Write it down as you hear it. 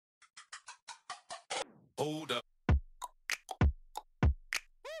Hold up.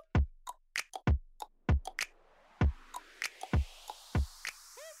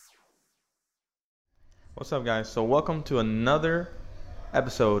 What's up, guys? So welcome to another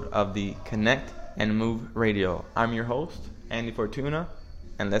episode of the Connect and Move Radio. I'm your host, Andy Fortuna,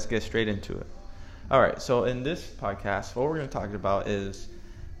 and let's get straight into it. All right, so in this podcast, what we're going to talk about is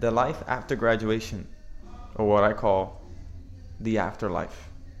the life after graduation, or what I call the afterlife.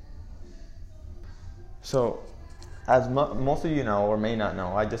 So, as most of you know or may not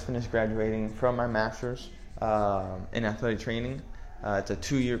know, I just finished graduating from my master's in athletic training. It's a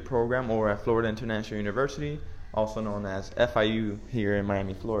 2-year program over at Florida International University, also known as FIU here in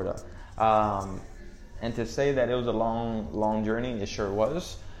Miami, Florida. And to say that it was a long journey, it sure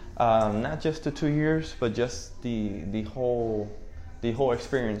was. Not just the 2 years, but just the whole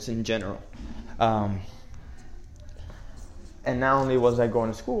experience in general. And not only was I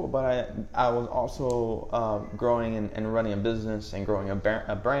going to school, but I was also growing and running a business and growing a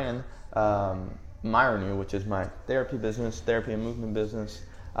brand, MyRenew, which is my therapy and movement business,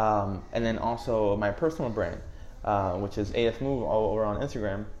 and then also my personal brand, which is AF Move all over on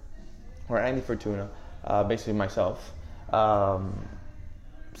Instagram, or Andy Fortuna, basically myself.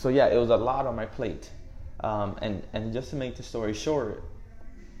 So yeah, it was a lot on my plate, and just to make the story short,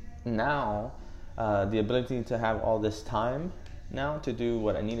 now the ability to have all this time now to do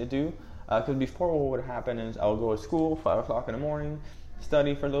what I need to do, because before what would happen is I would go to school 5 o'clock in the morning,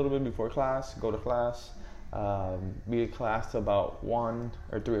 study for a little bit before class, go to class, be at class till about 1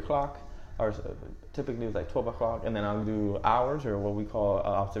 or 3 o'clock, or typically it was like 12 o'clock, and then I'll do hours, or what we call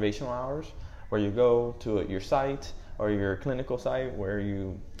observational hours, where you go to your site or your clinical site where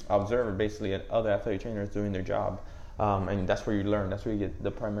you observe basically other athletic trainers doing their job, and that's where you learn. That's where you get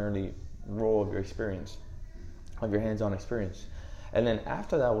the primarily role of your experience, of your hands-on experience. And then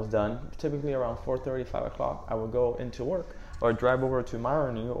after that was done, typically around 4:30, 5 o'clock, I would go into work or drive over to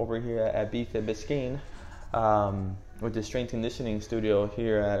MyRenew over here at BFit Biscayne, with the strength conditioning studio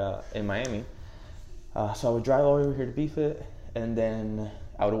here in Miami. So I would drive over here to BFit, and then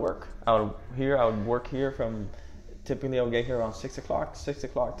I would work. I would work here from, typically I would get here around 6 o'clock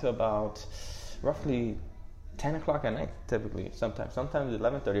to about roughly 10 o'clock at night, typically, sometimes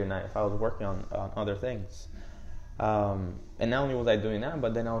 11:30 at night if I was working on other things. And not only was I doing that,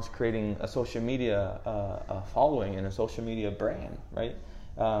 but then I was creating a social media following and a social media brand, right?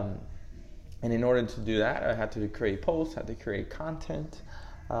 And in order to do that, I had to create posts, had to create content.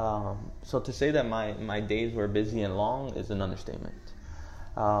 So to say that my days were busy and long is an understatement.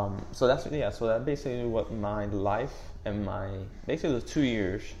 So that basically what my life and basically the 2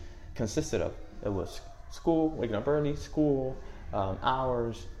 years consisted of. It was school, waking up early, school,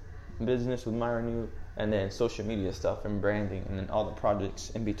 hours, business with MyRenew, and then social media stuff and branding, and then all the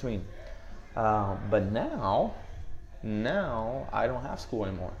projects in between. But now I don't have school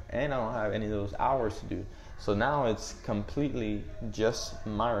anymore, and I don't have any of those hours to do. So now it's completely just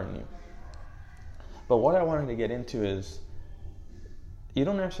MyRenew. But what I wanted to get into is, you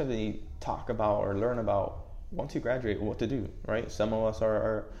don't necessarily talk about or learn about once you graduate what to do, right? Some of us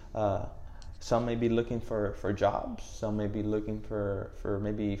are some may be looking for jobs, some may be looking for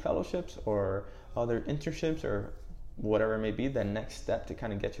maybe fellowships or other internships or whatever it may be, the next step to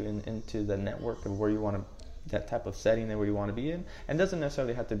kind of get you into the network of where you want to, that type of setting that where you want to be in. And it doesn't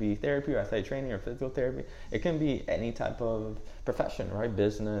necessarily have to be therapy or athletic training or physical therapy. It can be any type of profession, right?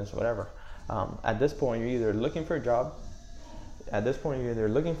 Business, whatever. At this point, you're either looking for a job,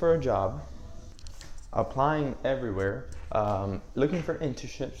 applying everywhere, looking for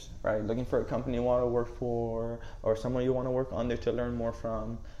internships, right? Looking for a company you want to work for, or someone you want to work under to learn more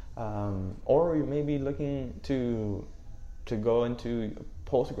from, or you may be looking to go into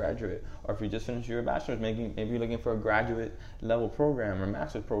postgraduate, or if you just finished your bachelor's, maybe you're looking for a graduate level program or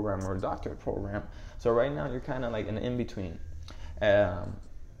master's program or a doctorate program. So right now you're kind of like an in-between.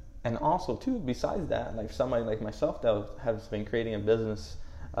 And also too, besides that, like somebody like myself that has been creating a business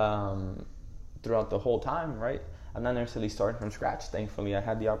throughout the whole time, right? I'm not necessarily starting from scratch. Thankfully, I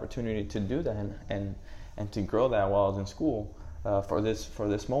had the opportunity to do that and to grow that while I was in school for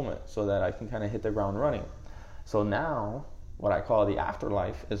this moment, so that I can kind of hit the ground running. So now, what I call the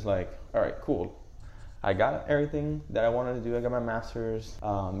afterlife is like, all right, cool. I got everything that I wanted to do. I got my master's.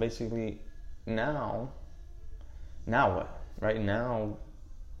 Basically, now what? Right now,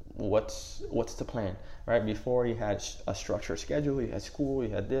 what's the plan? Right? Before you had a structured schedule. You had school. You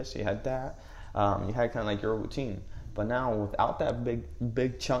had this. You had that. You had kind of like your routine. But now, without that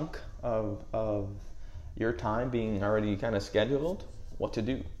big chunk of your time being already kind of scheduled, what to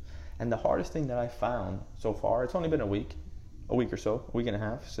do? And the hardest thing that I found so far, it's only been a week a week or so, a week and a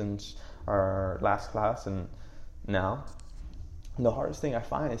half since our last class, and now the hardest thing I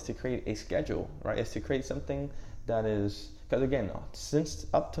find is to create a schedule, right? Is to create something that is, because again, since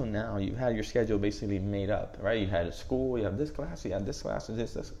up till now, you had your schedule basically made up, right? You had a school, you have this class, you have this class,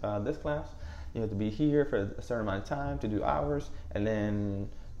 this class. You have to be here for a certain amount of time to do hours, and then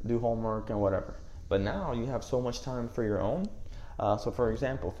do homework and whatever. But now you have so much time for your own. So for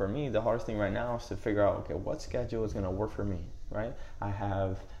example, for me, the hardest thing right now is to figure out, okay, what schedule is going to work for me, right? I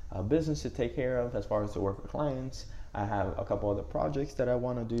have a business to take care of as far as to work with clients. I have a couple other projects that I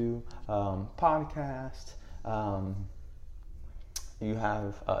want to do, podcast. You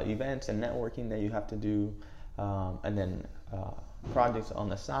have events and networking that you have to do, and then projects on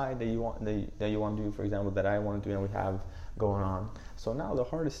the side that you want to do, for example, that I want to do and we have going on. So now the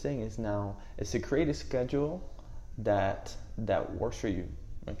hardest thing is to create a schedule that works for you.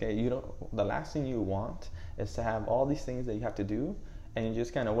 Okay, the last thing you want is to have all these things that you have to do and you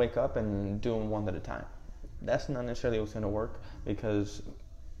just kind of wake up and do them one at a time. That's not necessarily what's going to work, because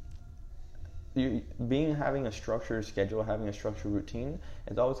having a structured schedule, having a structured routine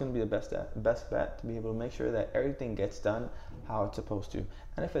is always going to be the best bet to be able to make sure that everything gets done how it's supposed to.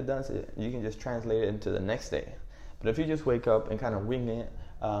 And if it doesn't, you can just translate it into the next day. But if you just wake up and kind of wing it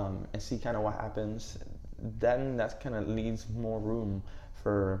and see kind of what happens, then that kind of leaves more room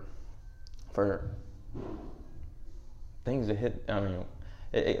for things to hit.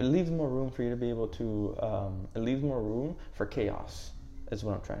 It leaves more room for you to be able to. It leaves more room for chaos, is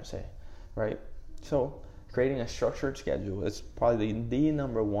what I'm trying to say. Right? So creating a structured schedule is probably the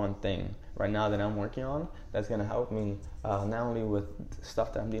number one thing right now that I'm working on that's going to help me not only with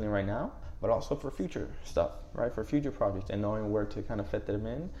stuff that I'm dealing right now, but also for future stuff, right? For future projects, and knowing where to kind of fit them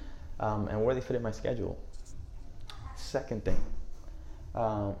in and where they fit in my schedule. Second thing,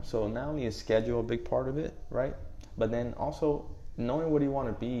 so not only is schedule a big part of it, right? But then also knowing what you want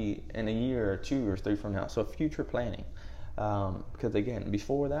to be in a year or 2 or 3 from now. So future planning. Because again,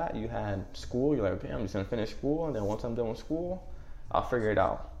 before that you had school, you're like, okay, I'm just gonna finish school, and then once I'm done with school, I'll figure it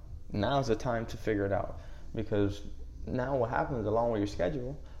out. Now's the time to figure it out, because now what happens along with your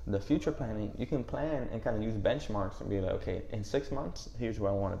schedule, the future planning, you can plan and kind of use benchmarks and be like, okay, in 6 months, here's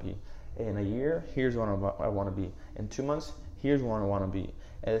where I want to be. In a year, here's where I want to be. In 2 months, here's where I want to be.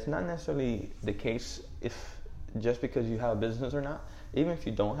 And it's not necessarily the case if just because you have a business or not. Even if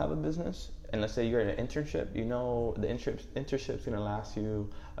you don't have a business, and let's say you're in an internship, the internship's going to last you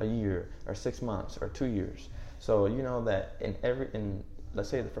a year or 6 months or 2 years. So you know that in let's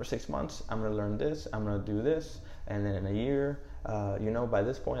say the first 6 months, I'm going to learn this, I'm going to do this, and then in a year, by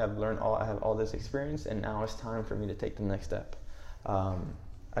this point I have all this experience, and now it's time for me to take the next step.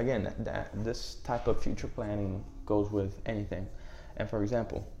 Again, this type of future planning goes with anything. And for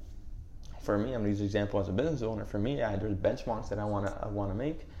example, for me, I'm going to use an example as a business owner. For me, there's benchmarks that I want to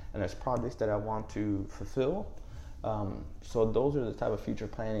make, and there's projects that I want to fulfill. So those are the type of future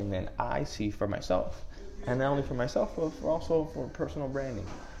planning that I see for myself, and not only for myself, but also for personal branding.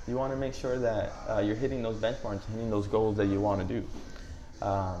 You want to make sure that you're hitting those benchmarks, hitting those goals that you want to do.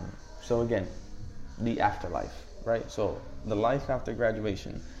 So again, the afterlife, right? So the life after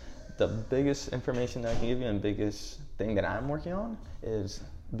graduation. The biggest information that I can give you and biggest thing that I'm working on is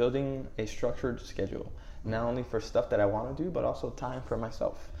building a structured schedule, not only for stuff that I want to do, but also time for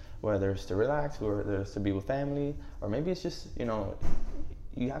myself, whether it's to relax, whether it's to be with family, or maybe it's just,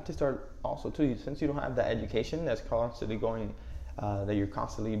 you have to start also too, since you don't have that education that's constantly going, that you're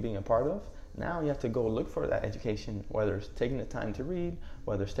constantly being a part of. Now you have to go look for that education, whether it's taking the time to read,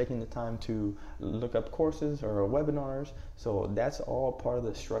 whether it's taking the time to look up courses or webinars. So that's all part of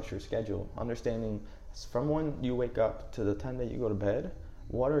the structured schedule. Understanding from when you wake up to the time that you go to bed,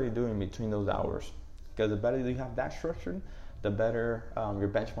 what are you doing between those hours? Because the better you have that structured, the better your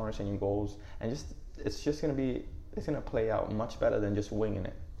benchmarks and your goals, and it's going to play out much better than just winging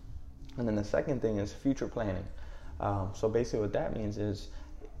it. And then the second thing is future planning. So basically what that means is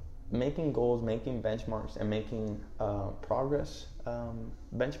making goals, making benchmarks, and making progress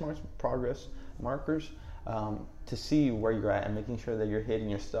markers to see where you're at, and making sure that you're hitting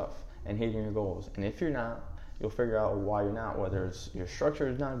your stuff and hitting your goals. And if you're not, you'll figure out why you're not, whether it's your structure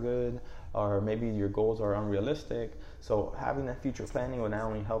is not good, or maybe your goals are unrealistic. So having that future planning will not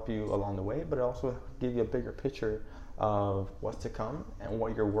only help you along the way, but also give you a bigger picture of what's to come and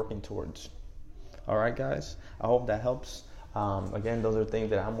what you're working towards. All right, guys, I hope that helps. Again, those are things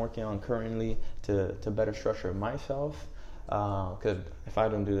that I'm working on currently to better structure myself. Because if I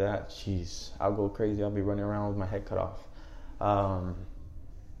don't do that, jeez, I'll go crazy. I'll be running around with my head cut off.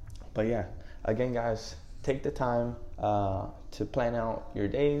 But yeah, again, guys, take the time to plan out your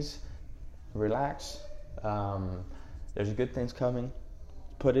days, relax, There's good things coming.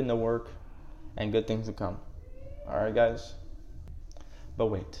 Put in the work, and good things will come. All right, guys? But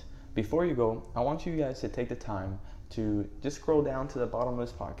wait, before you go, I want you guys to take the time to just scroll down to the bottom of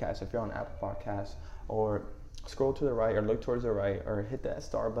this podcast if you're on Apple Podcasts, or scroll to the right or look towards the right, or hit that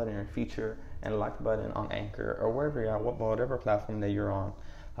star button or feature and like button on Anchor or wherever you're at, whatever platform that you're on.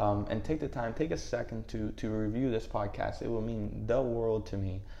 And take the time, take a second to review this podcast. It will mean the world to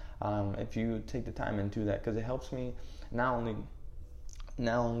me if you take the time and do that, because it helps me not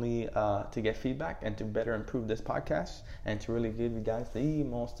only to get feedback and to better improve this podcast and to really give you guys the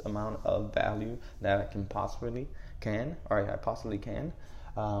most amount of value that I possibly can.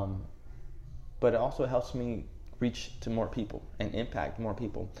 But it also helps me reach to more people and impact more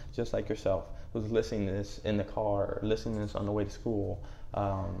people, just like yourself, who's listening to this in the car, or listening to this on the way to school,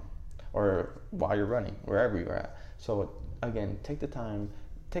 or while you're running, wherever you're at. So again, take the time,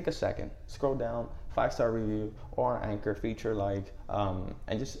 take a second, scroll down, 5-star review, or on Anchor, feature like,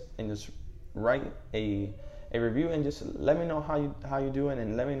 and just write a review, and just let me know how you doing,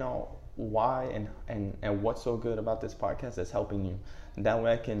 and let me know why and what's so good about this podcast that's helping you. That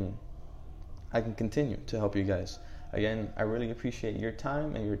way I can continue to help you guys. Again, I really appreciate your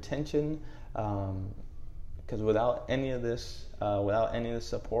time and your attention, because without any of this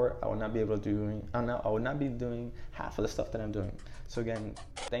support, I would not be doing half of the stuff that I'm doing. So again,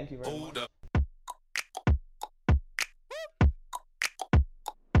 thank you very much.